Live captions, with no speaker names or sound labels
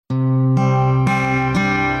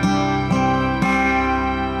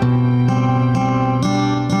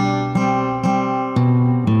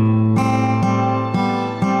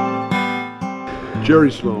Jerry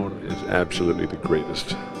Sloan is absolutely the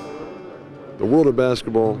greatest. The world of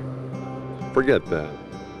basketball, forget that.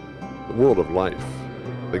 The world of life,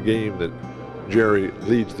 the game that Jerry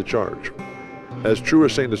leads the charge. As true a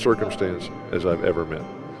saint of circumstance as I've ever met.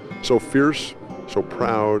 So fierce, so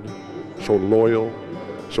proud, so loyal,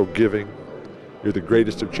 so giving. You're the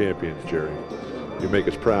greatest of champions, Jerry. You make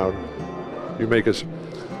us proud. You make us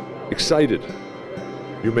excited.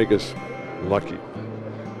 You make us lucky.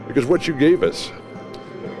 Because what you gave us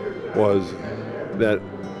was that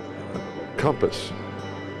compass,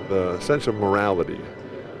 the sense of morality,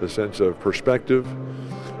 the sense of perspective,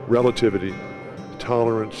 relativity,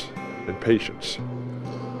 tolerance, and patience.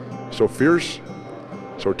 So fierce,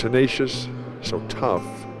 so tenacious, so tough.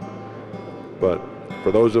 But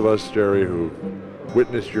for those of us, Jerry, who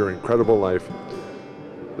witnessed your incredible life,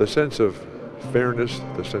 the sense of fairness,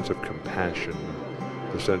 the sense of compassion,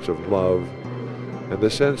 the sense of love, and the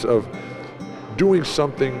sense of doing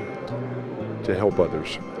something to help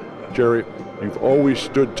others. Jerry, you've always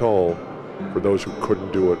stood tall for those who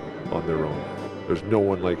couldn't do it on their own. There's no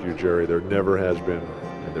one like you, Jerry. There never has been,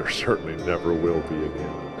 and there certainly never will be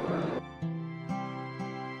again.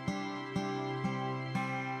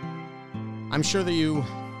 I'm sure that you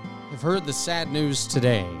have heard the sad news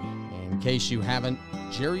today. In case you haven't,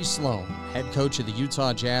 Jerry Sloan, head coach of the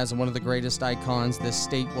Utah Jazz and one of the greatest icons this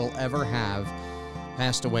state will ever have,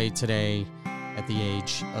 passed away today at the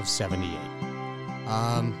age of 78.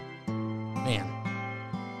 Man,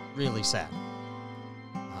 really sad.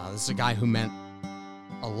 This is a guy who meant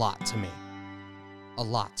a lot to me. A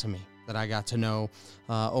lot to me that I got to know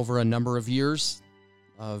over a number of years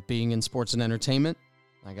of being in sports and entertainment.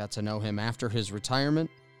 I got to know him after his retirement.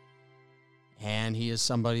 And he is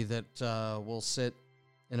somebody that will sit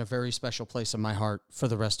in a very special place in my heart for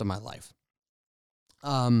the rest of my life.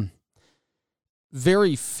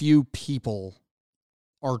 Very few people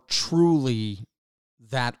are truly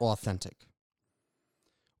that authentic,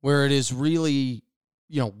 where it is really,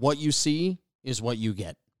 what you see is what you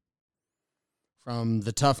get. From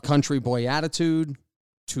the tough country boy attitude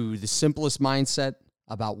to the simplest mindset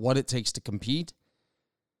about what it takes to compete,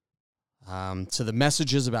 to the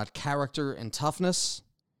messages about character and toughness,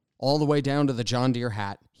 all the way down to the John Deere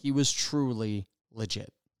hat, he was truly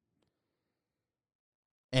legit.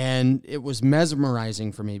 And it was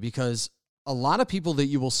mesmerizing for me because a lot of people that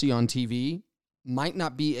you will see on TV might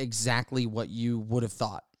not be exactly what you would have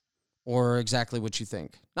thought or exactly what you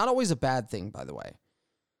think. Not always a bad thing, by the way.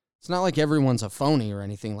 It's not like everyone's a phony or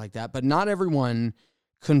anything like that, but not everyone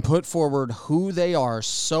can put forward who they are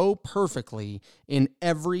so perfectly in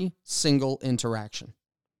every single interaction.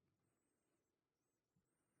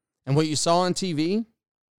 And what you saw on TV,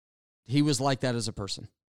 he was like that as a person.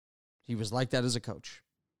 He was like that as a coach.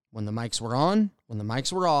 When the mics were on, when the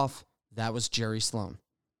mics were off, that was Jerry Sloan.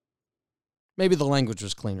 Maybe the language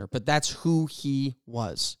was cleaner, but that's who he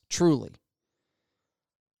was, truly.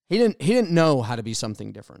 He didn't know how to be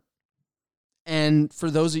something different. And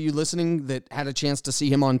for those of you listening that had a chance to see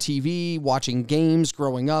him on TV, watching games,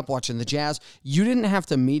 growing up, watching the Jazz, you didn't have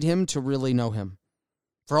to meet him to really know him.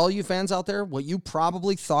 For all you fans out there, what you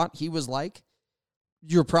probably thought he was like,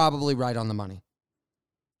 you're probably right on the money.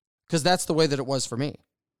 Because that's the way that it was for me.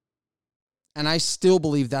 And I still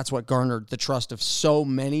believe that's what garnered the trust of so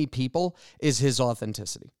many people is his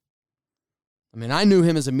authenticity. I mean, I knew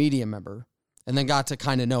him as a media member and then got to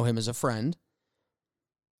kind of know him as a friend.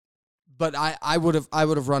 But I would have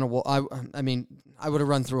run a wall. I would have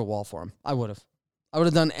run through a wall for him. I would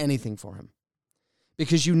have done anything for him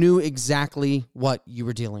because you knew exactly what you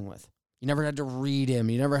were dealing with. You never had to read him.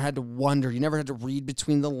 You never had to wonder. You never had to read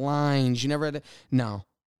between the lines. You never had to. No.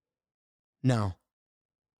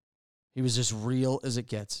 He was as real as it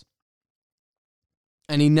gets.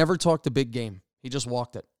 And he never talked the big game. He just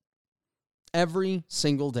walked it. Every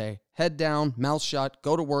single day. Head down, mouth shut,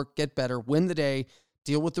 go to work, get better, win the day,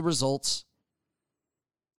 deal with the results.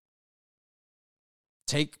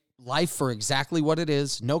 Take life for exactly what it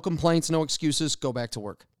is. No complaints, no excuses, go back to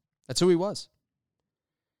work. That's who he was.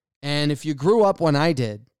 And if you grew up when I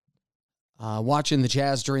did, watching the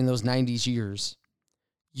Jazz during those 90s years,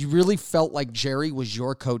 you really felt like Jerry was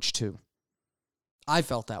your coach too. I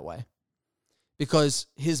felt that way because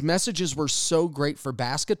his messages were so great for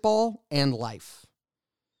basketball and life.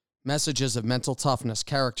 Messages of mental toughness,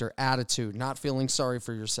 character, attitude, not feeling sorry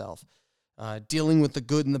for yourself, dealing with the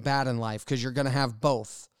good and the bad in life because you're going to have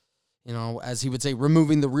both. As he would say,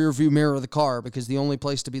 removing the rear view mirror of the car because the only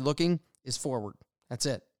place to be looking is forward. That's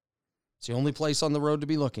it. It's the only place on the road to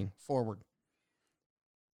be looking, forward.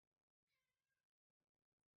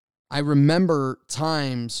 I remember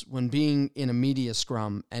times when being in a media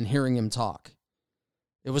scrum and hearing him talk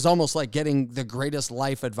It was almost like getting the greatest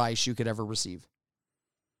life advice you could ever receive.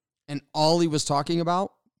 And all he was talking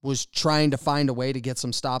about was trying to find a way to get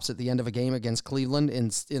some stops at the end of a game against Cleveland in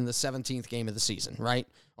the 17th game of the season, right?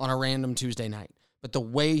 On a random Tuesday night. But the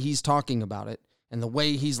way he's talking about it and the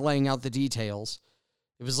way he's laying out the details,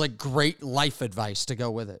 it was like great life advice to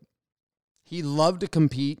go with it. He loved to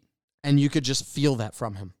compete, and you could just feel that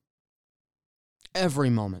from him. Every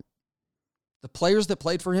moment. The players that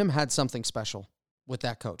played for him had something special with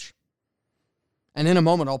that coach. And in a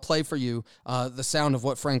moment, I'll play for you the sound of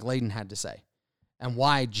what Frank Layden had to say and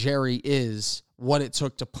why Jerry is what it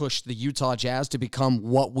took to push the Utah Jazz to become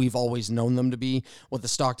what we've always known them to be, what the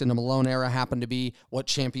Stockton and Malone era happened to be, what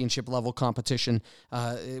championship-level competition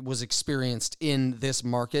was experienced in this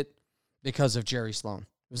market because of Jerry Sloan.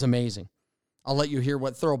 It was amazing. I'll let you hear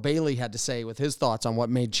what Thurl Bailey had to say with his thoughts on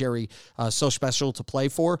what made Jerry so special to play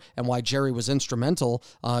for and why Jerry was instrumental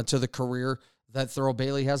to the career that Thurl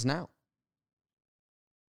Bailey has now.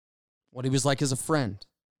 What he was like as a friend.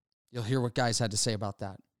 You'll hear what guys had to say about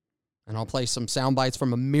that. And I'll play some sound bites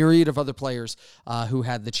from a myriad of other players who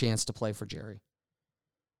had the chance to play for Jerry.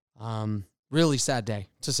 Really sad day,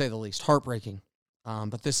 to say the least. Heartbreaking.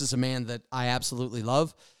 But this is a man that I absolutely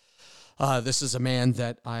love. This is a man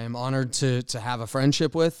that I am honored to have a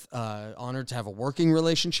friendship with, honored to have a working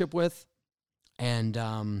relationship with. And,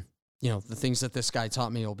 the things that this guy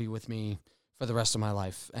taught me will be with me for the rest of my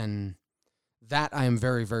life. And that I am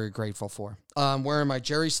very, very grateful for. I'm wearing my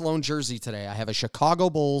Jerry Sloan jersey today. I have a Chicago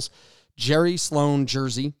Bulls Jerry Sloan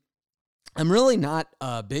jersey. I'm really not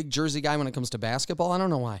a big jersey guy when it comes to basketball. I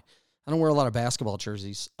don't know why. I don't wear a lot of basketball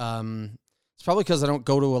jerseys. It's probably because I don't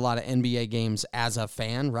go to a lot of NBA games as a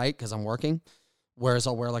fan, right? Because I'm working. Whereas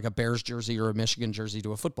I'll wear like a Bears jersey or a Michigan jersey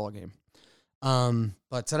to a football game.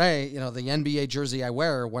 But today, the NBA jersey I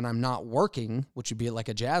wear when I'm not working, which would be like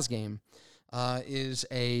a Jazz game, is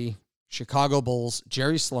a Chicago Bulls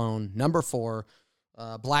Jerry Sloan, number 4,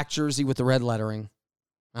 black jersey with the red lettering.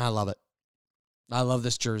 I love it. I love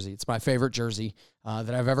this jersey. It's my favorite jersey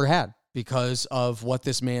that I've ever had because of what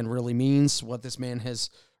this man really means, what this man has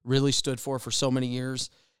really stood for so many years,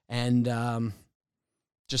 and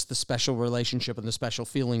just the special relationship and the special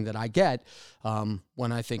feeling that I get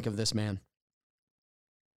when I think of this man.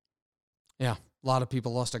 Yeah, a lot of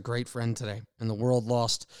people lost a great friend today, and the world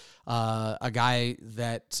lost a guy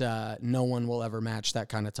that no one will ever match that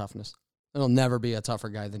kind of toughness. There'll never be a tougher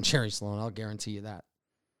guy than Jerry Sloan, I'll guarantee you that.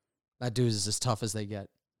 That dude is as tough as they get.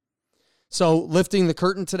 So, lifting the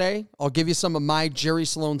curtain today, I'll give you some of my Jerry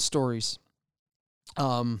Sloan stories.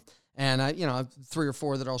 And I have 3 or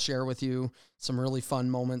 4 that I'll share with you. Some really fun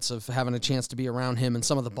moments of having a chance to be around him and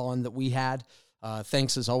some of the bond that we had.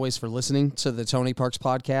 Thanks as always for listening to the Tony Parks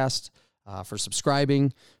podcast, for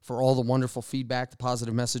subscribing, for all the wonderful feedback, the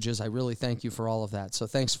positive messages. I really thank you for all of that. So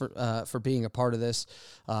thanks for being a part of this.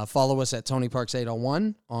 Follow us at Tony Parks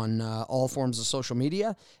 801 on all forms of social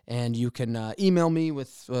media, and you can email me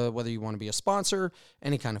with whether you want to be a sponsor,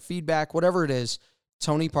 any kind of feedback, whatever it is,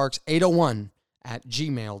 Tony Parks 801 at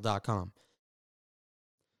gmail.com.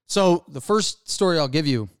 So the first story I'll give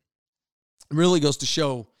you really goes to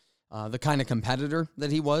show the kind of competitor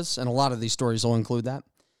that he was, and a lot of these stories will include that.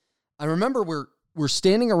 I remember we're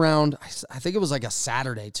standing around, I think it was like a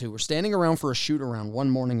Saturday too. We're standing around for a shoot around one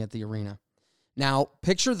morning at the arena. Now,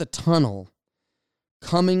 picture the tunnel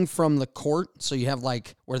coming from the court. So you have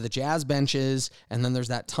like where the Jazz bench is, and then there's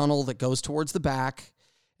that tunnel that goes towards the back,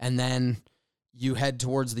 and then you head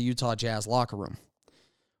towards the Utah Jazz locker room.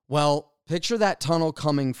 Well, picture that tunnel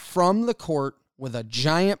coming from the court with a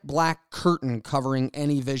giant black curtain covering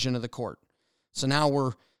any vision of the court. So now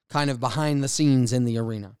we're kind of behind the scenes in the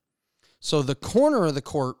arena. So the corner of the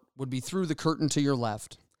court would be through the curtain to your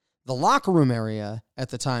left. The locker room area at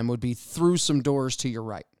the time would be through some doors to your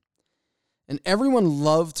right. And everyone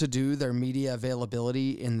loved to do their media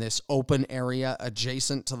availability in this open area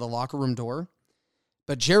adjacent to the locker room door.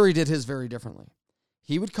 But Jerry did his very differently.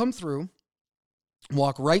 He would come through,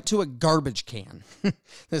 walk right to a garbage can.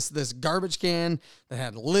 this garbage can that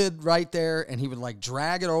had a lid right there, and he would like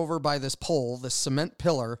drag it over by this pole, this cement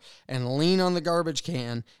pillar, and lean on the garbage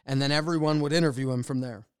can, and then everyone would interview him from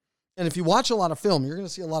there. And if you watch a lot of film, you're going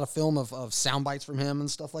to see a lot of film of sound bites from him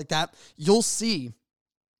and stuff like that. You'll see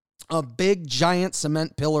a big, giant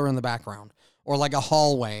cement pillar in the background, or like a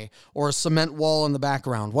hallway, or a cement wall in the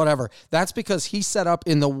background, whatever. That's because he set up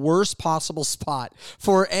in the worst possible spot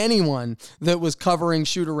for anyone that was covering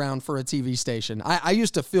shoot-around for a TV station. I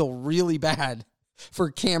used to feel really bad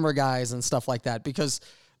for camera guys and stuff like that, because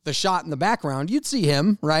the shot in the background, you'd see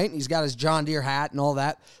him, right? He's got his John Deere hat and all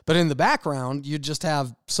that. But in the background, you'd just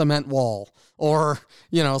have cement wall or,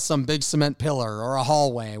 some big cement pillar or a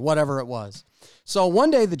hallway, whatever it was. So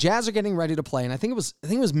one day the Jazz are getting ready to play, and I think it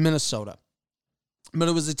was Minnesota. But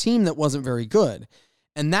it was a team that wasn't very good.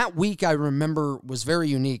 And that week, I remember, was very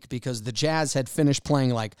unique because the Jazz had finished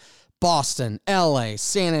playing like Boston, LA,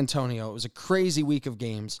 San Antonio. It was a crazy week of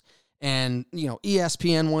games. And,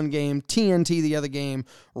 ESPN one game, TNT the other game,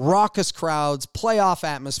 raucous crowds, playoff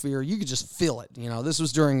atmosphere. You could just feel it. This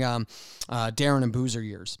was during Darren and Boozer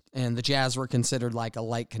years. And the Jazz were considered like a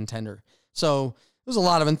light contender. So there was a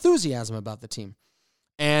lot of enthusiasm about the team.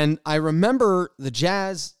 And I remember the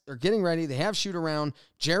Jazz are getting ready. They have shoot around.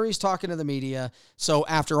 Jerry's talking to the media. So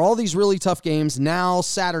after all these really tough games, now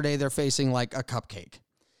Saturday they're facing like a cupcake.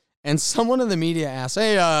 And someone in the media asks,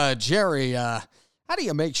 hey, Jerry, how do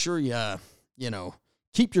you make sure you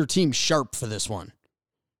keep your team sharp for this one?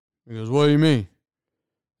 He goes, what do you mean?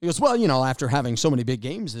 He goes, well, after having so many big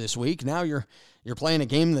games this week, now you're playing a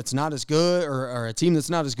game that's not as good or a team that's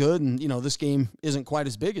not as good. And, this game isn't quite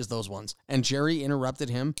as big as those ones. And Jerry interrupted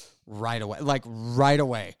him right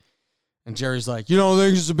away. And Jerry's like, you don't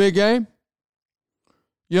think it's a big game?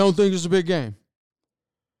 You don't think it's a big game?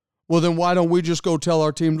 Well, then why don't we just go tell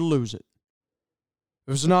our team to lose it?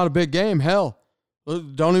 If it's not a big game, hell,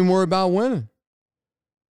 don't even worry about winning.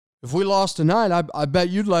 If we lost tonight, I bet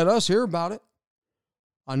you'd let us hear about it.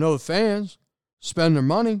 I know the fans spend their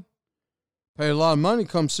money, pay a lot of money to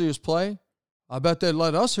come see us play. I bet they'd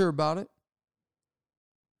let us hear about it.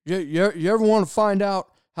 You ever want to find out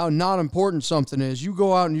how not important something is? You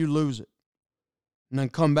go out and you lose it. And then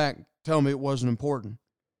come back and tell me it wasn't important.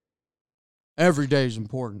 Every day is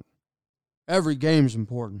important. Every game is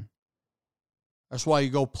important. That's why you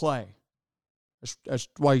go play. That's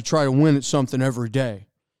why you try to win at something every day.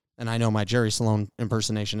 And I know my Jerry Sloan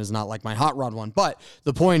impersonation is not like my Hot Rod one. But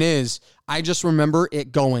the point is, I just remember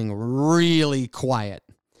it going really quiet.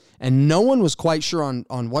 And no one was quite sure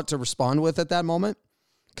on what to respond with at that moment.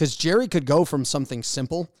 Because Jerry could go from something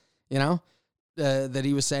simple, that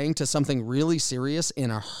he was saying to something really serious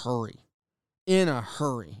in a hurry.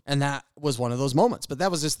 And that was one of those moments. But that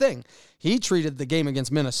was his thing. He treated the game against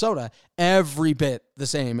Minnesota every bit the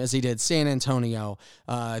same as he did San Antonio,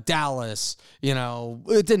 Dallas.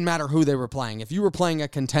 It didn't matter who they were playing. If you were playing a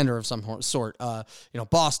contender of some sort,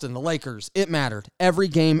 Boston, the Lakers, it mattered. Every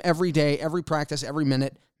game, every day, every practice, every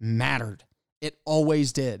minute mattered. It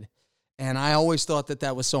always did. And I always thought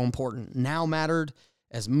that was so important. Now mattered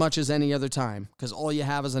as much as any other time because all you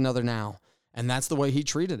have is another now. And that's the way he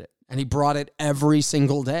treated it. And he brought it every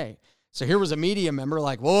single day. So here was a media member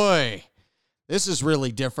like, boy, this is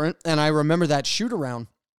really different. And I remember that shoot around,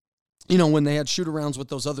 when they had shoot arounds with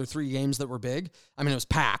those other 3 games that were big. I mean, it was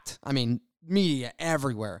packed. I mean, media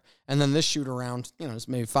everywhere. And then this shoot around, it's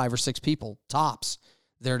maybe 5 or 6 people, tops,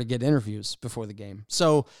 there to get interviews before the game.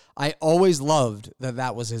 So I always loved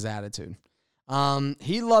that was his attitude.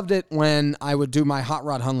 He loved it when I would do my Hot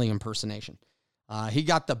Rod Hundley impersonation. He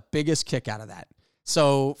got the biggest kick out of that.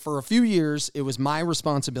 So for a few years, it was my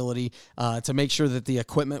responsibility to make sure that the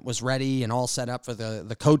equipment was ready and all set up for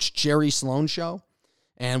the Coach Jerry Sloan show.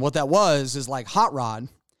 And what that was is like Hot Rod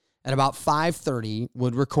at about 5:30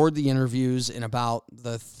 would record the interviews in about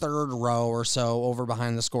the 3rd row or so over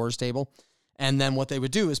behind the scores table. And then what they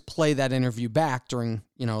would do is play that interview back during,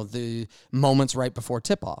 the moments right before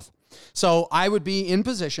tip-off. So I would be in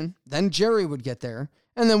position, then Jerry would get there,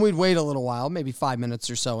 and then we'd wait a little while, maybe 5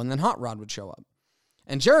 minutes or so, and then Hot Rod would show up.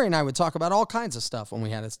 And Jerry and I would talk about all kinds of stuff when we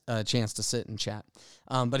had a chance to sit and chat.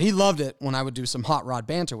 But he loved it when I would do some Hot Rod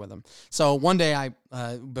banter with him. So one day,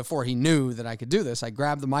 before he knew that I could do this, I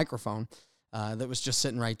grabbed the microphone that was just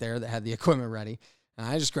sitting right there that had the equipment ready. And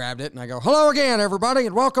I just grabbed it and I go, hello again, everybody,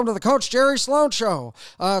 and welcome to the Coach Jerry Sloan Show.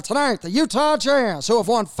 Tonight, the Utah Jazz, who have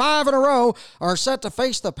won 5 in a row, are set to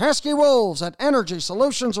face the pesky Wolves at Energy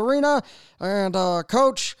Solutions Arena. And,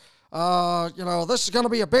 Coach, this is going to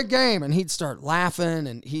be a big game. And he'd start laughing,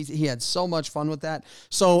 and he had so much fun with that.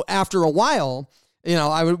 So after a while,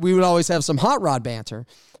 we would always have some Hot Rod banter.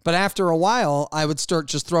 But after a while, I would start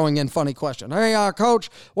just throwing in funny questions. Hey, Coach,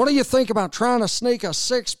 what do you think about trying to sneak a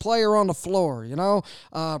 6th player on the floor?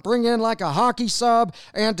 Bring in like a hockey sub.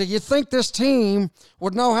 And do you think this team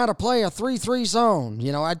would know how to play a 3-3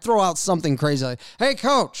 zone? I'd throw out something crazy like, hey,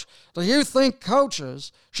 Coach, do you think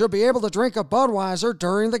coaches should be able to drink a Budweiser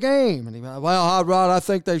during the game? And he'd be like, well, Hot Rod, I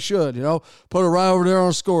think they should, put it right over there on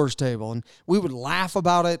the scores table. And we would laugh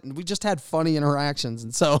about it, and we just had funny interactions.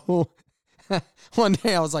 And so one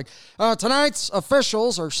day I was like, tonight's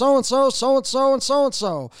officials are so-and-so, so-and-so, and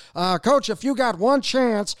so-and-so. Coach, if you got one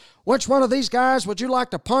chance, which one of these guys would you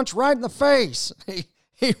like to punch right in the face?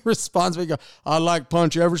 He responds to me, I'd like to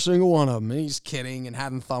punch every single one of them. And he's kidding and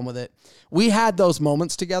having fun with it. We had those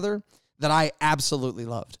moments together that I absolutely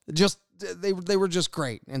loved. Just they were just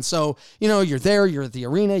great. And so, you're there, you're at the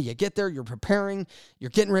arena, you get there, you're preparing,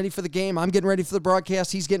 you're getting ready for the game. I'm getting ready for the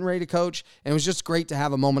broadcast. He's getting ready to coach. And it was just great to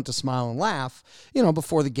have a moment to smile and laugh,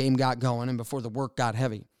 before the game got going and before the work got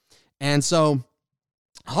heavy. And so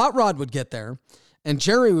Hot Rod would get there and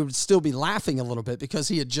Jerry would still be laughing a little bit because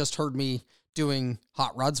he had just heard me doing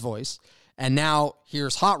Hot Rod's voice. And now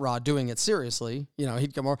here's Hot Rod doing it seriously.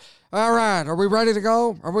 He'd come over. All right, are we ready to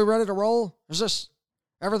go? Are we ready to roll?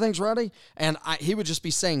 Everything's ready? And he would just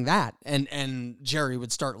be saying that. And Jerry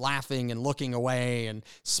would start laughing and looking away and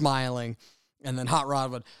smiling. And then Hot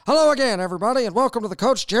Rod would, hello again, everybody, and welcome to the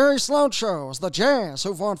Coach Jerry Sloan Show as the Jazz,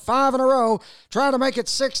 who've won 5 in a row, try to make it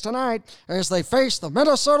 6 tonight as they face the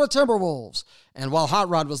Minnesota Timberwolves. And while Hot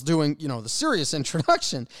Rod was doing, the serious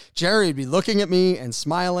introduction, Jerry would be looking at me and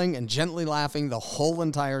smiling and gently laughing the whole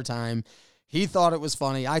entire time. He thought it was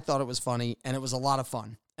funny. I thought it was funny, and it was a lot of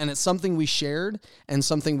fun. And it's something we shared and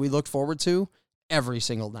something we looked forward to every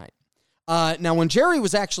single night. Now, when Jerry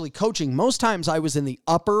was actually coaching, most times I was in the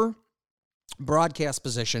upper broadcast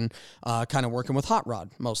position, kind of working with Hot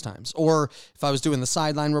Rod most times. Or if I was doing the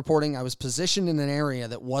sideline reporting, I was positioned in an area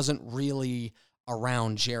that wasn't really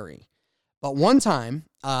around Jerry. But one time,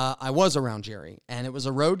 I was around Jerry, and it was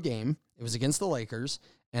a road game. It was against the Lakers,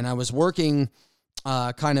 and I was working,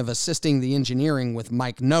 kind of assisting the engineering with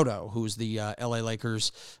Mike Noto, who's the LA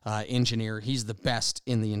Lakers engineer. He's the best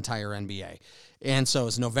in the entire NBA. And so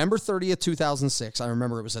it's November 30th, 2006. I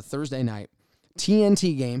remember it was a Thursday night.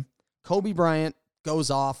 TNT game. Kobe Bryant goes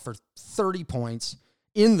off for 30 points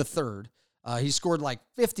in the third. He scored like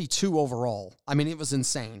 52 overall. I mean, it was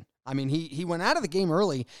insane. I mean, he went out of the game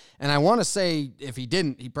early, and I want to say if he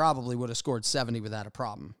didn't, he probably would have scored 70 without a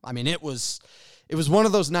problem. I mean, it was one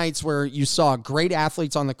of those nights where you saw great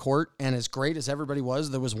athletes on the court, and as great as everybody was,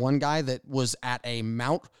 there was one guy that was at a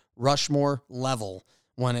Mount Rushmore level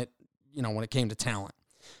when it came to talent.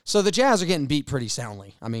 So the Jazz are getting beat pretty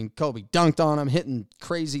soundly. I mean, Kobe dunked on him, hitting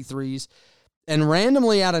crazy threes, and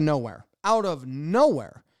randomly out of nowhere,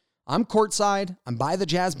 I'm courtside, I'm by the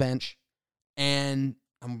Jazz bench, and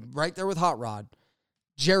I'm right there with Hot Rod.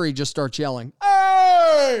 Jerry just starts yelling,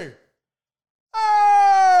 "Hey!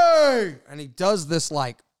 Hey!" And he does this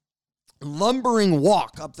like lumbering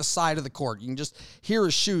walk up the side of the court. You can just hear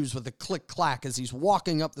his shoes with a click-clack as he's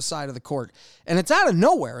walking up the side of the court. And it's out of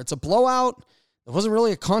nowhere. It's a blowout. It wasn't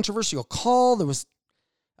really a controversial call. There was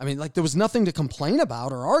nothing to complain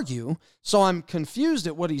about or argue. So I'm confused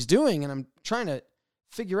at what he's doing, and I'm trying to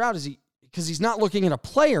figure out, because he's not looking at a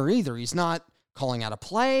player either. He's not calling out a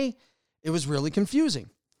play. It was really confusing.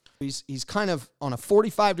 He's kind of on a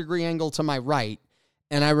 45-degree angle to my right,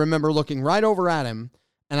 and I remember looking right over at him,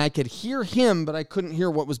 and I could hear him, but I couldn't hear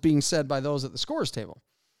what was being said by those at the scorer's table.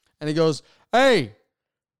 And he goes, "Hey,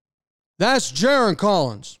 that's Jarron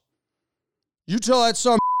Collins. You tell that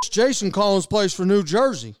son Jason Collins plays for New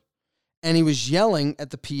Jersey." And he was yelling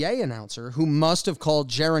at the PA announcer, who must have called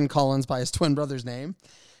Jarron Collins by his twin brother's name.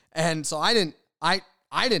 And so I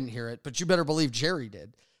didn't hear it, but you better believe Jerry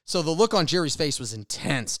did. So the look on Jerry's face was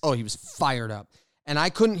intense. Oh, he was fired up. And I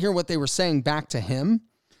couldn't hear what they were saying back to him,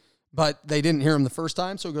 but they didn't hear him the first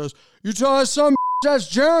time. So he goes, "You tell that son that's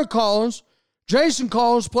Jarron Collins. Jason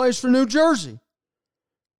Collins plays for New Jersey."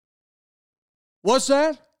 "What's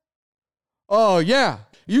that?" "Oh, yeah.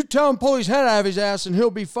 You tell him pull his head out of his ass and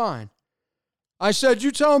he'll be fine." I said,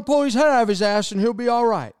 "You tell him pull his head out of his ass and he'll be all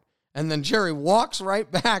right." And then Jerry walks right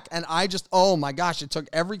back, and I just, oh my gosh, it took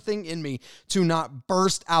everything in me to not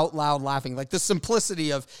burst out loud laughing. Like the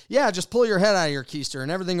simplicity of, yeah, just pull your head out of your keister and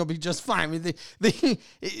everything will be just fine. I mean,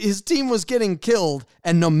 his team was getting killed,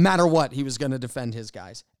 and no matter what, he was going to defend his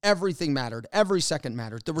guys. Everything mattered. Every second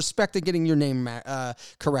mattered. The respect of getting your name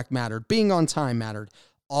correct mattered. Being on time mattered.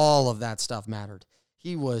 All of that stuff mattered.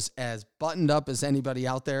 He was as buttoned up as anybody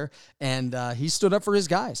out there, and he stood up for his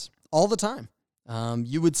guys all the time.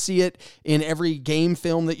 You would see it in every game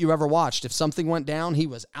film that you ever watched. If something went down, he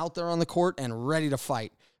was out there on the court and ready to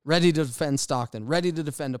fight, ready to defend Stockton, ready to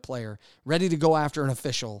defend a player, ready to go after an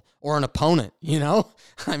official or an opponent,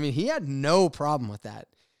 I mean, he had no problem with that.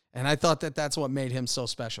 And I thought that that's what made him so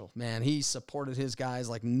special. Man, he supported his guys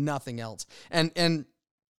like nothing else. And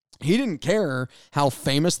he didn't care how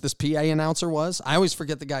famous this PA announcer was. I always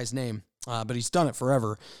forget the guy's name. But he's done it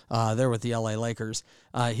forever there with the LA Lakers.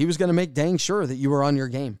 He was going to make dang sure that you were on your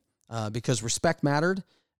game because respect mattered,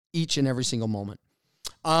 each and every single moment.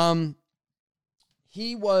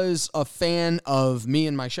 He was a fan of me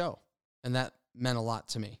and my show, and that meant a lot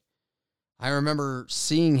to me. I remember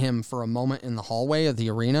seeing him for a moment in the hallway of the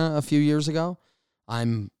arena a few years ago.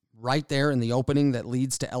 I'm right there in the opening that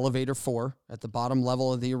leads to Elevator 4 at the bottom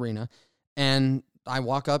level of the arena, and I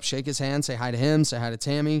walk up, shake his hand, say hi to him, say hi to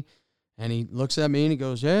Tammy, and he looks at me and he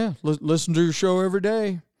goes, yeah, listen to your show every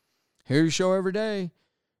day. Hear your show every day.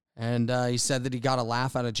 And he said that he got a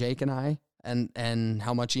laugh out of Jake and I, and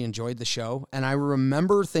how much he enjoyed the show. And I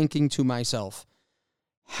remember thinking to myself,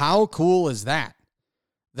 how cool is that?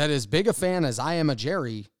 That as big a fan as I am of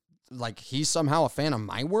Jerry, like he's somehow a fan of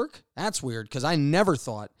my work? That's weird, because I never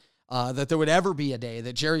thought that there would ever be a day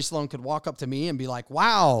that Jerry Sloan could walk up to me and be like,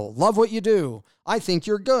 wow, love what you do. I think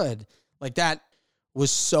you're good. Like, that was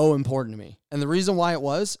so important to me. And the reason why it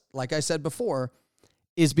was, like I said before,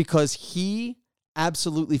 is because he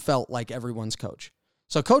absolutely felt like everyone's coach.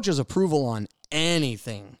 So coach's approval on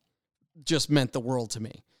anything just meant the world to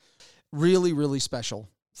me. Really, really special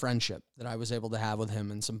friendship that I was able to have with him,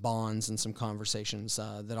 and some bonds and some conversations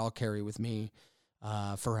that I'll carry with me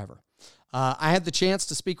forever. I had the chance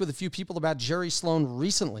to speak with a few people about Jerry Sloan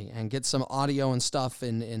recently and get some audio and stuff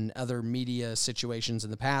in other media situations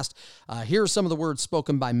in the past. Here are some of the words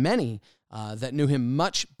spoken by many that knew him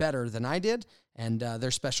much better than I did, and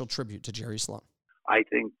their special tribute to Jerry Sloan. I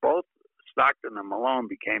think both Stockton and Malone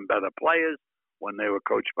became better players when they were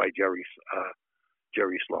coached by Jerry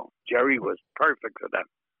Sloan. Jerry was perfect for them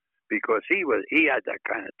because he had that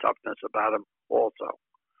kind of toughness about him also,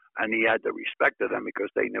 and he had the respect of them because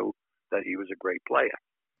they knew that he was a great player.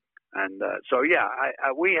 And it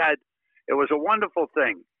was a wonderful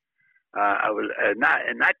thing. In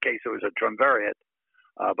that case, it was a triumvirate,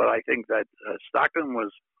 but I think that Stockton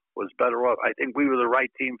was better off. I think we were the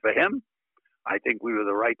right team for him. I think we were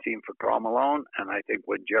the right team for Karl Malone, and I think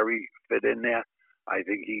when Jerry fit in there, I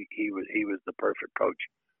think he was the perfect coach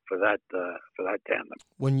for that tandem.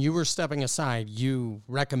 When you were stepping aside, you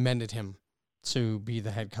recommended him to be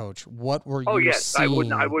the head coach. What were you? Oh yes,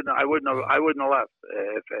 seeing? I wouldn't have left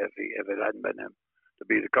if it hadn't been him to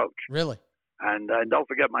be the coach. Really? And don't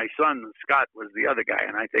forget, my son Scott was the other guy,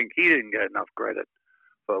 and I think he didn't get enough credit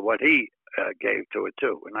for what he gave to it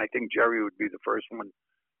too. And I think Jerry would be the first one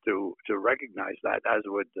to recognize that, as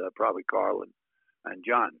would probably Carl and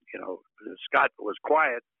John. You know, Scott was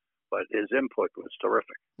quiet, but his input was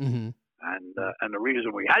terrific. Mm-hmm. And the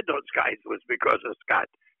reason we had those guys was because of Scott.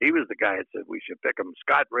 He was the guy that said we should pick them.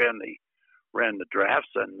 Scott ran the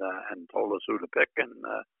drafts and told us who to pick,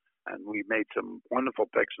 and we made some wonderful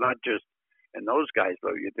picks, not just in those guys,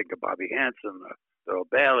 but you think of Bobby Hansen, Earl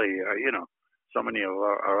Bailey, or so many of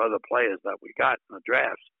our other players that we got in the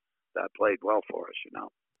drafts that played well for us. You know,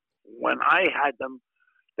 when I had them,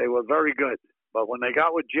 they were very good, but when they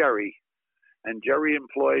got with Jerry, and Jerry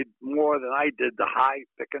employed more than I did the high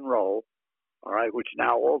pick and roll, all right, which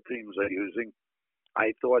now all teams are using.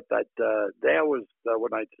 I thought that there was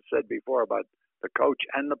what I said before about the coach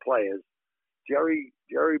and the players. Jerry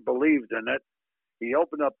believed in it. He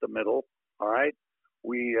opened up the middle. All right,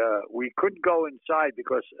 we couldn't go inside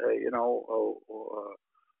because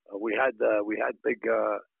we had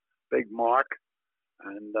big Mark,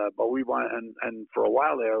 and but we want and for a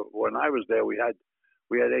while there when I was there we had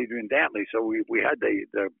Adrian Dantley, so we had the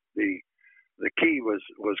key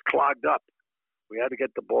was clogged up. We had to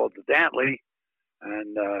get the ball to Dantley,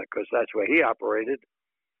 and because that's where he operated,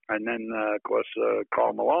 and then of course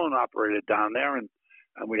Karl Malone operated down there, and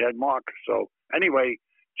we had Mark. So anyway,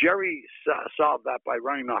 Jerry solved that by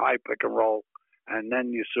running the high pick and roll, and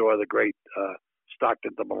then you saw the great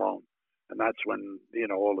Stockton to Malone, and that's when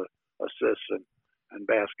all the assists and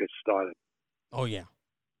baskets started. Oh yeah,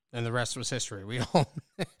 and the rest was history. We all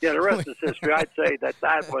yeah, the rest is history. I'd say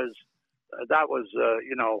that was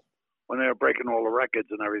when they were breaking all the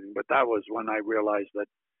records and everything. But that was when I realized that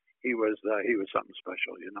he was something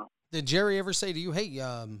special. Did Jerry ever say to you, "Hey,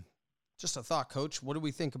 just a thought, Coach. What do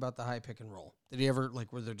we think about the high pick and roll?" Did he ever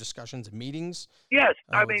were there discussions and meetings? Yes,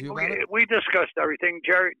 I mean we discussed everything.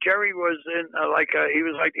 Jerry was in he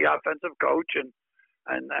was like the offensive coach, and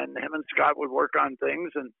him and Scott would work on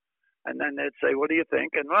things, and then they'd say, "What do you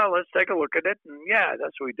think?" And well, let's take a look at it. And yeah,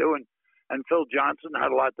 that's what we do. And Phil Johnson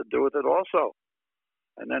had a lot to do with it also.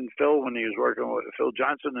 And then Phil, when he was working with Phil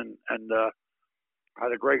Johnson, and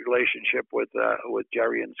had a great relationship with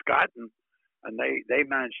Jerry and Scott, and they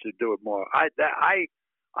managed to do it more. I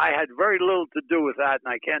had very little to do with that,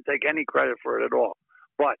 and I can't take any credit for it at all.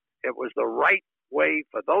 But it was the right way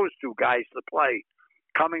for those two guys to play,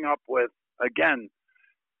 coming up with, again,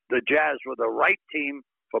 the Jazz were the right team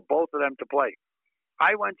for both of them to play.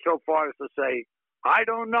 I went so far as to say I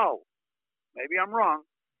don't know. Maybe I'm wrong.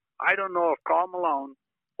 I don't know if Karl Malone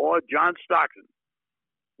or John Stockton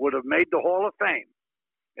would have made the Hall of Fame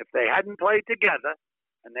if they hadn't played together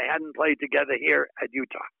and they hadn't played together here at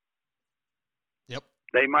Utah. Yep.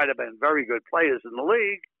 They might have been very good players in the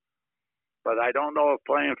league, but I don't know if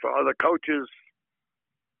playing for other coaches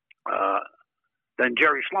than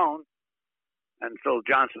Jerry Sloan and Phil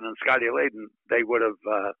Johnson and Scotty Layden, they would have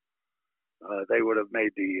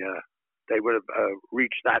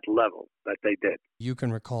reached that level that they did. You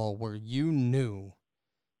can recall where you knew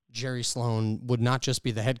Jerry Sloan would not just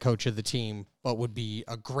be the head coach of the team, but would be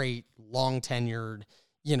a great, long-tenured,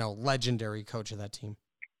 legendary coach of that team?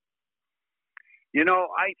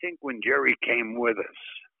 I think when Jerry came with us,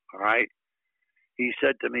 all right, he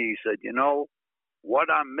said to me, he said,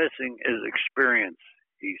 what I'm missing is experience.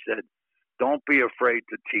 He said, don't be afraid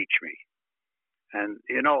to teach me. And,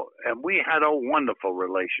 and we had a wonderful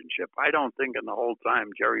relationship. I don't think in the whole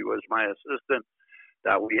time Jerry was my assistant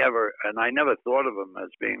that we ever, and I never thought of him as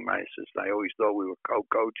being my assistant. I always thought we were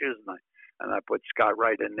co-coaches, and I put Scott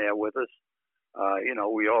Wright in there with us.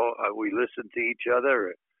 We listened to each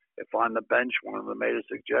other. If on the bench one of them made a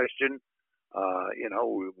suggestion,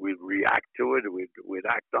 we'd react to it. We'd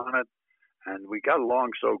act on it, and we got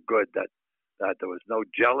along so good that there was no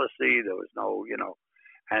jealousy. There was no,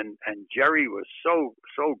 and Jerry was so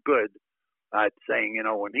good at saying,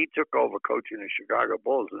 when he took over coaching the Chicago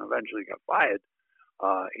Bulls and eventually got fired,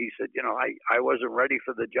 he said, I wasn't ready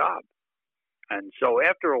for the job. And so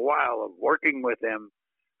after a while of working with him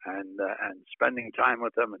and spending time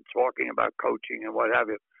with him and talking about coaching and what have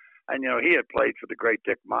you, and, he had played for the great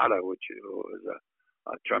Dick Motta, which was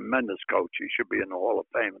a tremendous coach. He should be in the Hall of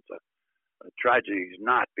Fame. It's a tragedy he's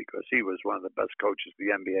not, because he was one of the best coaches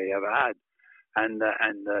the NBA ever had. And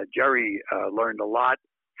Jerry learned a lot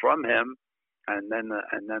from him, and then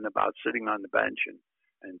about sitting on the bench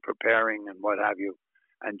and preparing and what have you.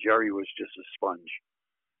 And Jerry was just a sponge.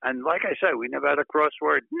 And like I said, we never had a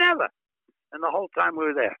crossword, never. And the whole time we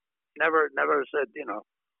were there, never said,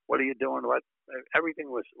 what are you doing? What? Everything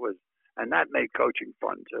was, and that made coaching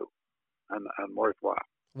fun too, and worthwhile.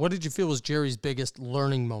 What did you feel was Jerry's biggest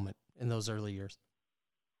learning moment in those early years?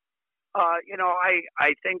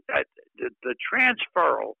 I think that the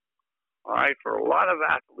transferal, all right, for a lot of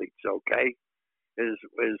athletes, okay,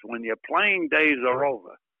 is when your playing days are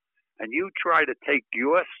over and you try to take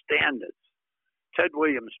your standards. Ted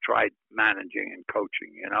Williams tried managing and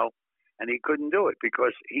coaching, and he couldn't do it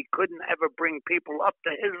because he couldn't ever bring people up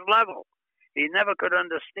to his level. He never could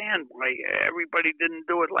understand why everybody didn't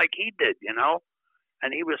do it like he did,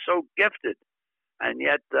 and he was so gifted, and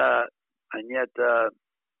yet,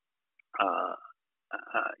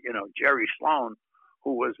 Jerry Sloan,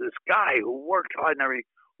 who was this guy who worked hard and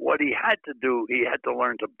what he had to do, he had to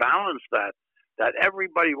learn to balance that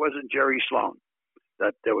everybody wasn't Jerry Sloan,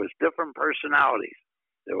 that there was different personalities,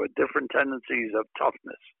 there were different tendencies of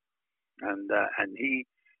toughness, and he,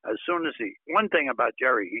 as soon as one thing about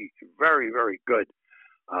Jerry, he's very, very good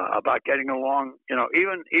about getting along.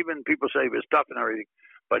 Even people say he was tough and everything,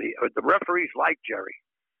 but the referees liked Jerry.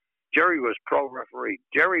 Jerry was pro-referee.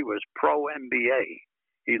 Jerry was pro-NBA.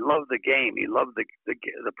 He loved the game. He loved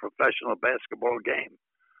the professional basketball game.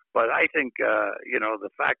 But I think, the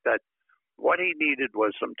fact that what he needed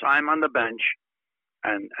was some time on the bench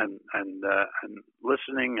and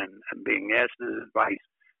listening and being asked his advice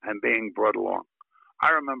and being brought along. I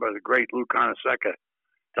remember the great Lou Conaseca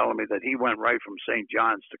telling me that he went right from St.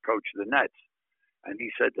 John's to coach the Nets. And he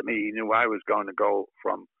said to me he knew I was going to go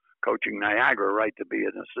from coaching Niagara right to be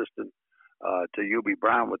an assistant to Hubie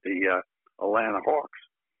Brown with the Atlanta Hawks.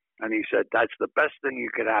 And he said, that's the best thing you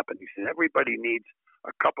could happen. He said, everybody needs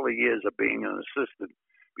a couple of years of being an assistant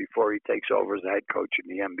before he takes over as a head coach in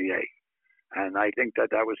the NBA. And I think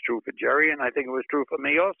that was true for Jerry, and I think it was true for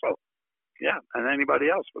me also. Yeah, and anybody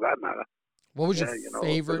else for that matter. What was your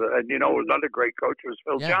favorite? And another great coach was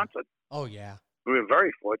Phil Johnson. Oh, yeah. We were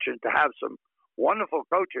very fortunate to have some wonderful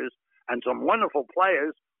coaches and some wonderful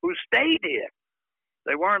players who stayed here.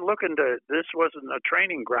 They weren't looking this wasn't a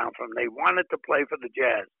training ground for them. They wanted to play for the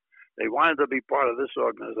Jazz. They wanted to be part of this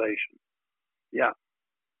organization. Yeah.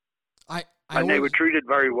 They were treated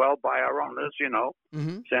very well by our owners,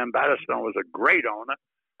 Mm-hmm. Sam Battistone was a great owner,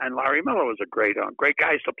 and Larry Miller was a great owner. Great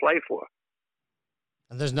guys to play for.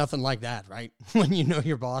 And there's nothing like that, right? When you know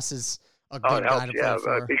your boss is a good guy to play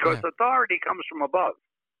for. Because authority comes from above.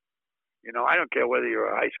 I don't care whether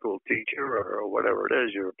you're a high school teacher or whatever it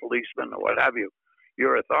is, you're a policeman or what have you.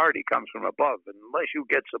 Your authority comes from above. And unless you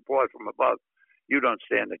get support from above, you don't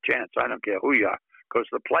stand a chance. I don't care who you are, because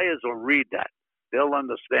the players will read that. They'll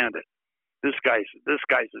understand it. This guy's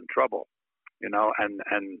in trouble.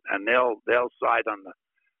 and they'll side on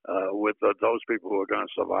with those people who are going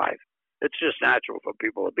to survive. It's just natural for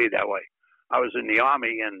people to be that way. I was in the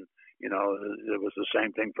Army, and it was the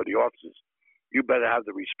same thing for the officers. You better have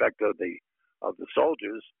the respect of the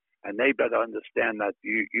soldiers, and they better understand that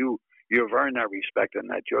you've earned that respect and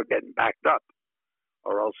that you're getting backed up,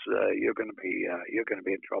 or else you're going to be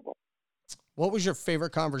in trouble. What was your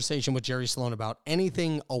favorite conversation with Jerry Sloan about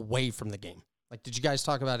anything away from the game? Like, did you guys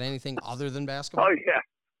talk about anything other than basketball? Oh yeah,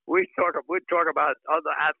 we'd talk about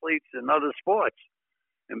other athletes and other sports,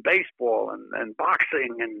 and baseball and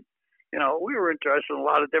boxing, and we were interested in a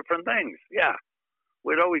lot of different things. Yeah,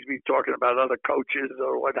 we'd always be talking about other coaches,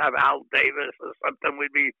 or would have Al Davis or something.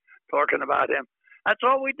 We'd be talking about him. That's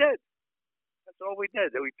all we did.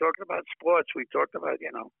 We talked about sports. We talked about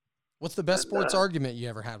What's the best sports argument you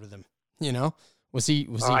ever had with him? Was he?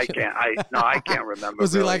 I can't remember.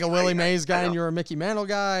 Was he like a Willie Mays guy and you were a Mickey Mantle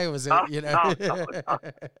guy? Was it? No,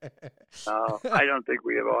 I don't think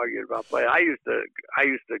we ever argued about play. I used to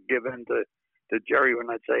give in to Jerry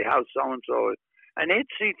when I'd say, "How's so and so?" and he'd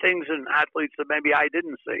see things in athletes that maybe I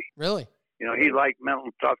didn't see. Really? He liked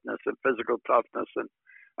mental toughness and physical toughness and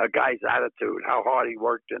a guy's attitude, how hard he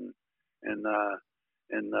worked in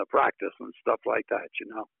practice and stuff like that.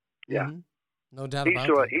 Yeah. Mm-hmm. No doubt about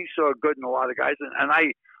that. He saw good in a lot of guys, and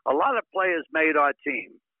a lot of players made our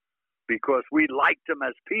team because we liked them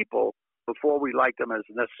as people before we liked them as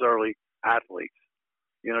necessarily athletes.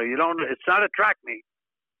 It's not a track meet,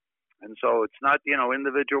 and so it's not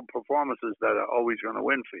individual performances that are always going to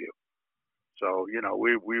win for you. So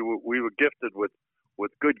we were gifted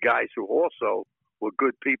with good guys who also were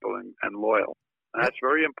good people and loyal, and that's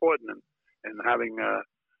very important in having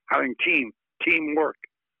teamwork.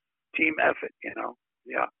 Team effort,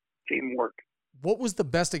 teamwork. What was the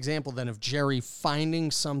best example then of Jerry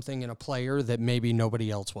finding something in a player that maybe nobody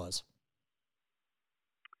else was?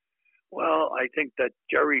 Well, I think that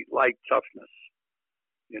Jerry liked toughness,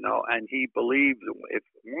 and he believed if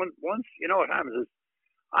once, what happens is,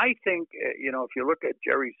 I think, if you look at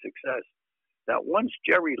Jerry's success, that once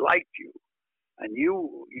Jerry liked you and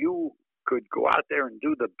you could go out there and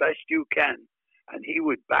do the best you can, and he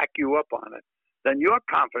would back you up on it, then your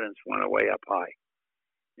confidence went way up high.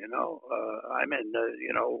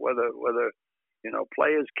 Whether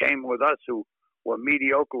players came with us who were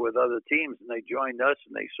mediocre with other teams and they joined us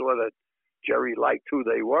and they saw that Jerry liked who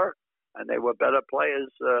they were and they were better players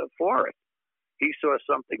for it. He saw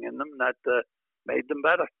something in them that made them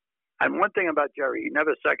better. And one thing about Jerry, he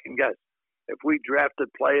never second guessed. If we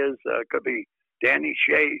drafted players, could be Danny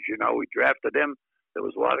Shays, we drafted him. There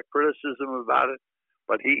was a lot of criticism about it.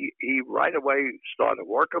 But he right away started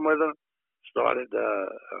working with him, started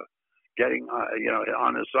getting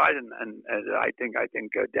on his side, and I think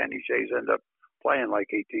Danny Shays ended up playing like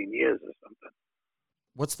 18 years or something.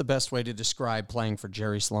 What's the best way to describe playing for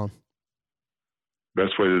Jerry Sloan?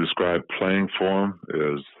 Best way to describe playing for him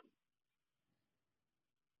is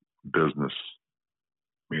business.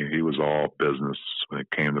 I mean, he was all business when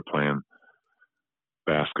it came to playing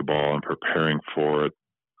basketball and preparing for it.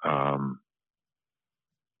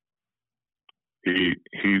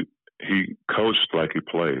 He coached like he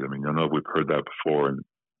played. I mean, I know we've heard that before and it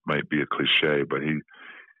might be a cliche, but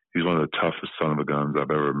he's one of the toughest son of a guns I've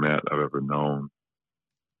ever met, I've ever known.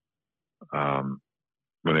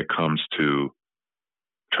 When it comes to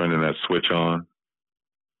turning that switch on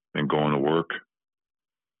and going to work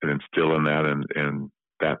and instilling that in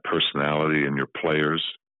that personality in your players,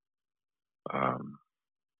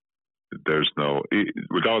 there's no,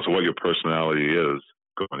 regardless of what your personality is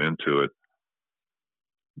going into it,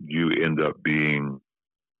 you end up being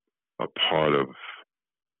a part of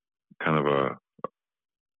kind of a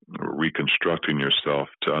reconstructing yourself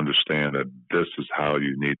to understand that this is how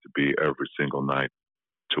you need to be every single night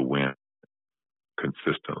to win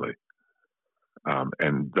consistently.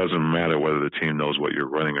 And doesn't matter whether the team knows what you're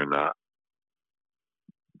running or not,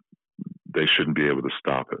 they shouldn't be able to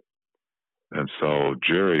stop it. And so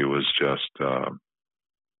Jerry was just,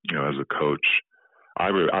 as a coach, I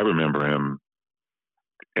remember him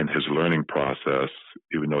in his learning process,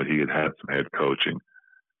 even though he had some head coaching.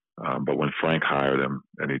 But when Frank hired him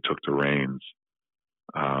and he took the reins,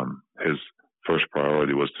 his first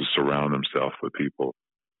priority was to surround himself with people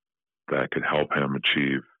that could help him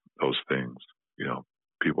achieve those things.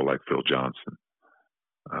 People like Phil Johnson.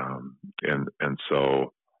 And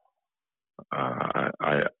so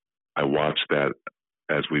I watched that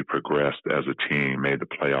as we progressed as a team, made the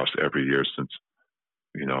playoffs every year since,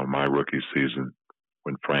 my rookie season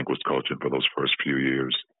when Frank was coaching for those first few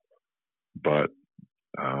years. But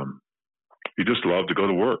he just loved to go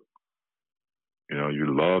to work.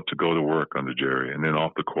 You love to go to work under Jerry. And then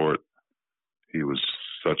off the court, he was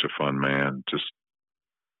such a fun man. Just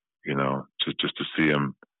to see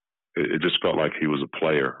him, it just felt like he was a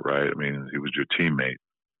player, right? I mean, he was your teammate.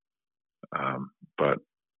 But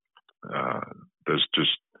there's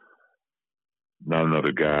just not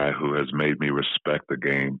another guy who has made me respect the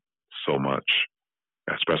game so much,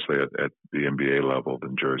 especially at the NBA level,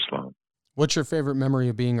 than Jerry Sloan. What's your favorite memory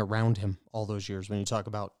of being around him all those years when you talk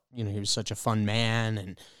about, he was such a fun man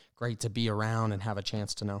and great to be around and have a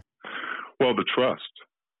chance to know? Well, the trust.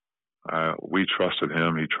 We trusted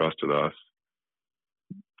him. He trusted us.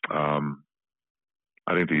 I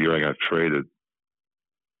think the year I got traded,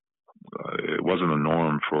 it wasn't a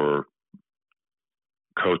norm for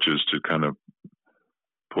coaches to kind of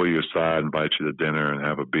pull you aside, invite you to dinner and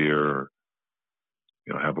have a beer, or,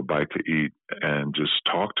 have a bite to eat and just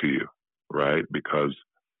talk to you, right? Because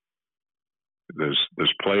there's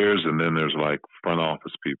players, and then there's like front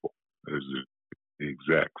office people. There's the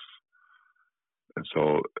execs. And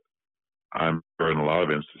so I'm sure in a lot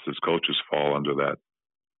of instances, coaches fall under that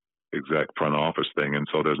exec front office thing. And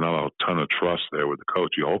so there's not a ton of trust there with the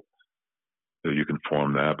coach. You hope that you can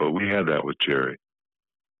form that, but we had that with Jerry.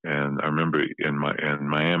 And I remember in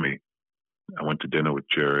Miami, I went to dinner with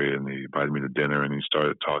Jerry, and he invited me to dinner, and he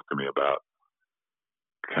started talking to me about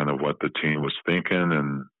kind of what the team was thinking,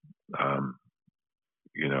 and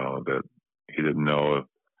that he didn't know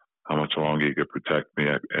how much longer he could protect me,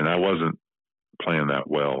 and I wasn't playing that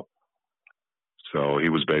well. So he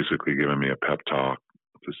was basically giving me a pep talk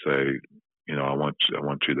to say, I want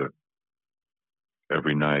you to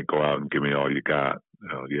every night go out and give me all you got.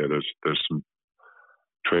 There's some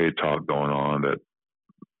trade talk going on that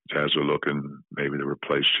Jazz are looking maybe to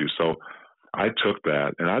replace you. So I took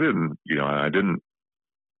that, and I didn't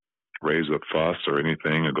raise a fuss or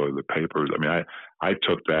anything or go to the papers. I mean, I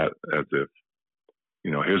took that as if,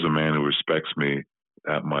 here's a man who respects me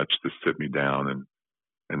that much to sit me down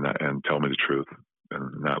and tell me the truth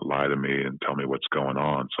and not lie to me and tell me what's going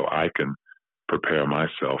on, so I can prepare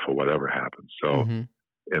myself for whatever happens. So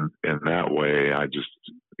in that way, I just,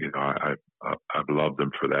 I've loved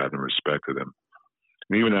him for that and respected him.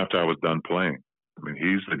 And even after I was done playing, I mean,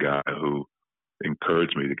 he's the guy who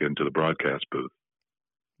encouraged me to get into the broadcast booth.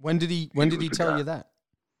 When did he tell you that?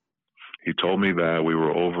 He told me that we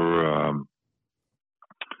were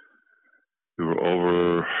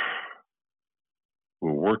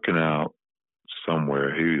working out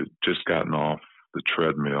somewhere. He had just gotten off the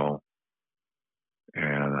treadmill,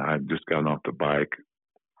 and I'd just gotten off the bike,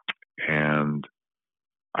 and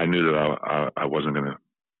I knew that I wasn't going to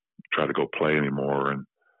try to go play anymore. And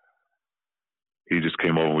he just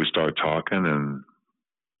came over, we started talking, and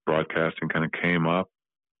broadcasting kind of came up,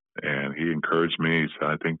 and he encouraged me. He said,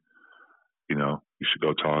 I think, you should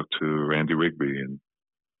go talk to Randy Rigby, and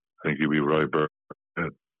I think he'd be really good.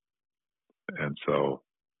 And so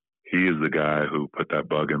he is the guy who put that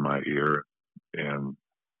bug in my ear and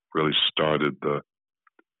really started the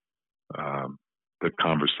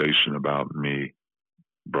conversation about me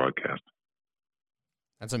broadcasting.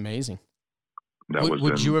 That's amazing.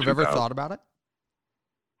 Would you have ever thought about it?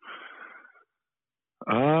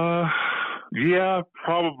 Yeah,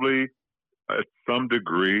 probably at some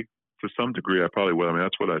degree. To some degree, I probably would. I mean,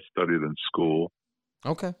 that's what I studied in school.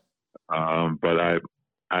 Okay. But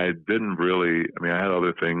I didn't really. I mean, I had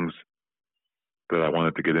other things that I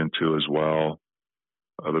wanted to get into as well,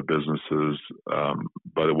 other businesses.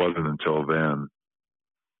 But it wasn't until then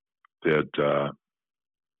that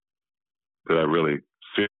I really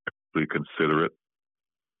seriously consider it.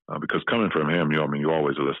 Because coming from him, you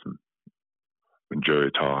always listen when Jerry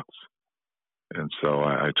talks. And so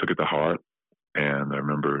I took it to heart. And I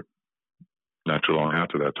remember not too long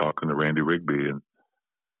after that talking to Randy Rigby,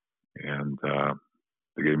 and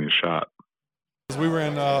they gave me a shot. We were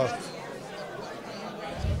in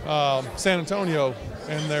San Antonio,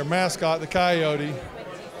 and their mascot, the Coyote,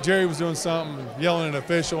 Jerry was doing something, yelling at an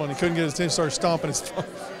official, and he couldn't get his attention, started stomping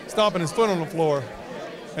his foot on the floor.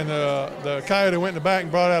 And the Coyote went in the back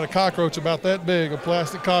and brought out a cockroach about that big, a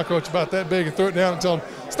plastic cockroach about that big, and threw it down and told him,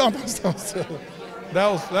 stomp. That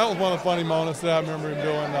was one of the funny moments that I remember him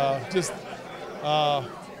doing. I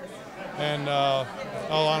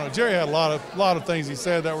don't know. Jerry had a lot of things he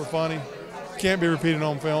said that were funny. Can't be repeated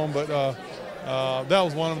on film, but that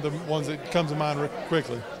was one of the ones that comes to mind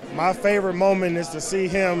quickly. My favorite moment is to see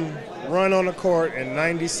him run on the court in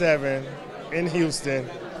 '97 in Houston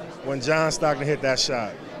when John Stockton hit that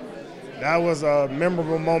shot. That was a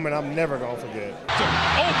memorable moment I'm never going to forget.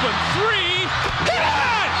 Open three, hit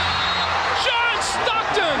it! John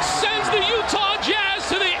Stockton sends the Utah Jazz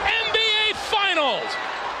to the NBA Finals.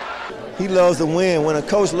 He loves to win. When a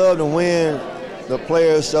coach loves to win, the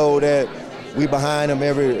players show that we behind them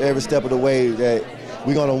every step of the way, that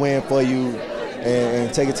we're going to win for you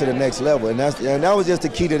and take it to the next level. And that was just the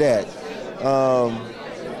key to that.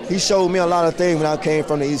 He showed me a lot of things when I came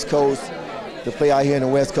from the East Coast to play out here in the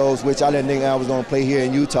West Coast, which I didn't think I was going to play here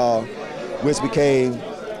in Utah, which became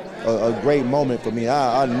a great moment for me.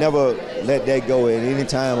 I never let that go at any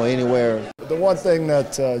time or anywhere. The one thing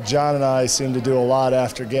that John and I seemed to do a lot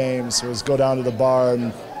after games was go down to the bar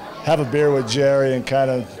and have a beer with Jerry and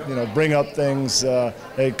kind of, bring up things.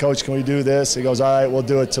 Hey, Coach, can we do this? He goes, all right, we'll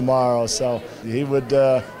do it tomorrow. So he would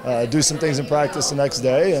do some things in practice the next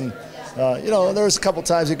day. And, there was a couple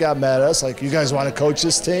times he got mad at us, like, you guys want to coach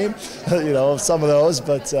this team? Some of those.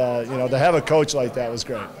 But, to have a coach like that was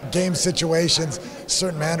great. Game situations,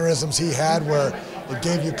 certain mannerisms he had where it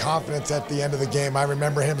gave you confidence at the end of the game. I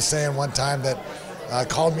remember him saying one time that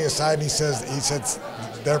called me aside and he said,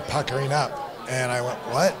 they're puckering up. And I went,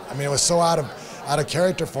 what? I mean, it was so out of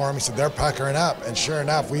character for him. He said, they're puckering up. And sure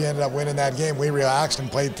enough, we ended up winning that game. We relaxed and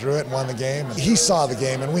played through it and won the game. And he saw the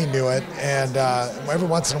game, and we knew it. And every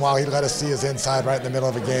once in a while, he'd let us see his inside right in the middle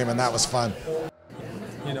of a game, and that was fun.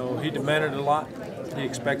 He demanded a lot. He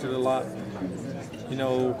expected a lot. He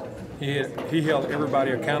held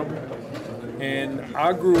everybody accountable. And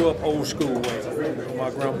I grew up old school way with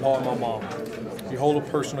my grandpa and my mom. You hold a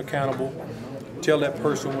person accountable. Tell that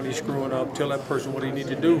person when he's screwing up, tell that person what he needs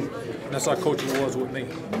to do. And that's how coaching was with me.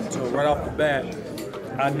 So right off the bat,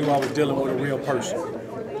 I knew I was dealing with a real person.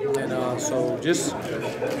 And so just,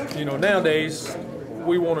 nowadays,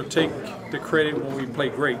 we want to take the credit when we play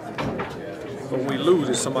great. But when we lose,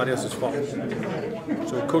 it's somebody else's fault.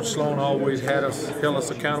 So Coach Sloan always held us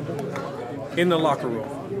accountable in the locker room.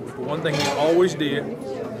 But one thing he always did,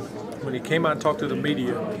 when he came out and talked to the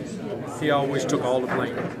media, he always took all the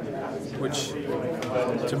blame. Which,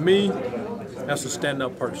 to me, that's a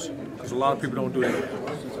stand-up person, because a lot of people don't do that.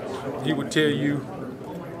 He would tell you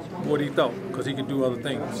what he thought, because he could do other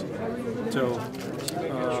things. So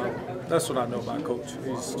that's what I know about Coach.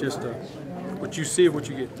 He's just what you see, what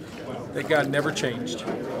you get. That guy never changed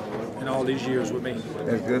in all these years with me.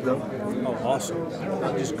 That's good, though? Oh, awesome.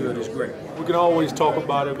 Not just good, it's great. We can always talk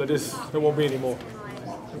about it, but there won't be any more.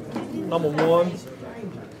 Number one,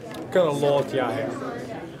 what kind of loyalty I have.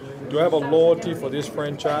 Do I have a loyalty for this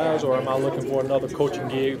franchise, or am I looking for another coaching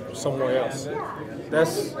gig somewhere else?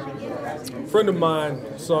 That's a friend of mine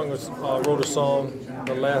wrote a song,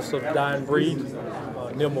 "The Last of Dying Breed."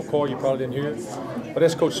 Neil McCoy, you probably didn't hear it, but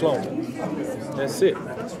that's Coach Sloan. That's it.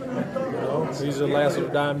 He's the last of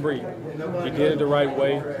the dying breed. He did it the right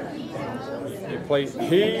way. He played.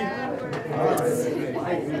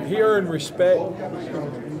 He earned respect.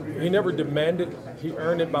 He never demanded. He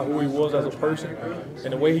earned it by who he was as a person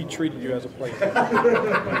and the way he treated you as a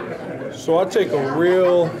player. So I take a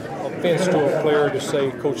real offense to a player to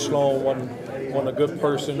say Coach Sloan wasn't a good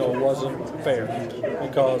person or wasn't fair,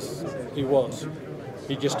 because he was.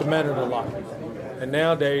 He just demanded a lot. And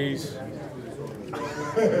nowadays,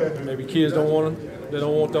 maybe kids don't want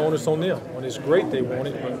the onus on them. When it's great, they want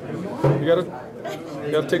it, but you gotta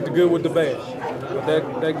take the good with the bad. But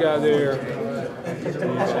that guy there,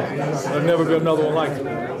 there'll never be another one like him.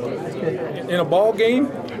 In a ball game,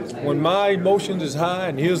 when my emotions is high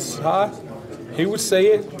and his high, he would say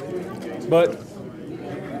it,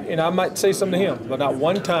 and I might say something to him, but not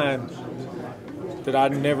one time that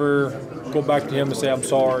I'd never go back to him and say, I'm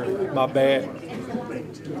sorry, my bad.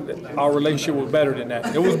 Our relationship was better than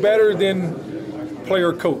that. It was better than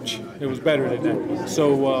player-coach. It was better than that.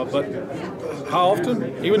 So, but how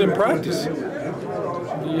often? Even in practice,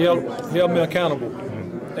 he held me accountable.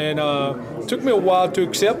 And it took me a while to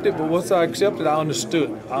accept it, but once I accepted, I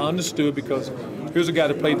understood. I understood because here's a guy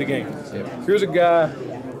that played the game. Here's a guy,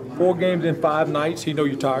 4 games in 5 nights, he know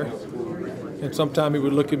you're tired. And sometimes he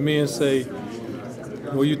would look at me and say,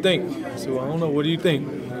 what do you think? I said, well, I don't know. What do you think?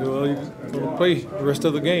 Well, you're going to play the rest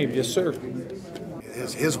of the game. Yes, sir.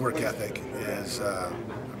 His work ethic is,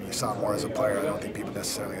 you saw more as a player. I don't think people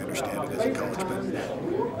necessarily understand it as a coach, but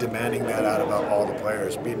demanding that out of all the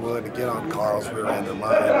players, being willing to get on Carl's rear end or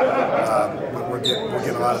mine. We're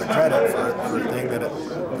getting a lot of the credit for a thing that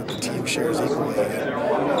the team shares equally. And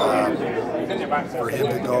for him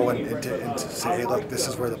to go and to say, hey, look, this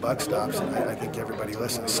is where the buck stops, I think everybody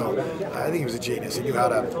listens. So I think he was a genius. He knew how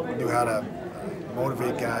to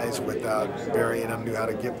motivate guys without burying them, knew how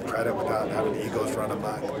to give credit without having egos run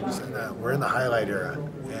amok. So, we're in the highlight era,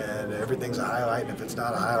 and everything's a highlight, and if it's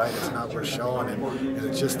not a highlight, it's not worth showing, and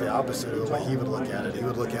it's just the opposite of the way he would look at it. He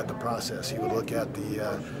would look at the process. He would look at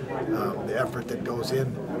the effort that goes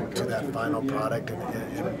into that final product,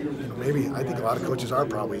 and maybe I think a lot of coaches are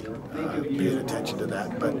probably paying attention to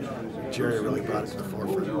that, but Jerry really brought it to the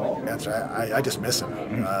forefront. I just miss him.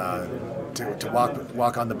 To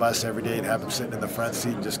walk on the bus every day and have him sitting in the front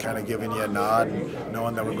seat and just kind of giving you a nod and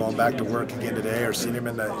knowing that we're going back to work again today, or seeing him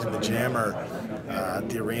in the gym or at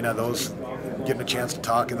the arena, getting a chance to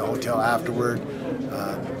talk in the hotel afterward,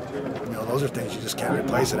 those are things you just can't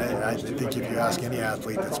replace. And I think if you ask any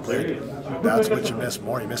athlete that's played, that's what you miss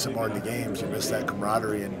more. You miss it more in the games. You miss that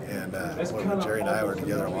camaraderie, and Jerry and I were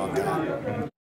together a long time.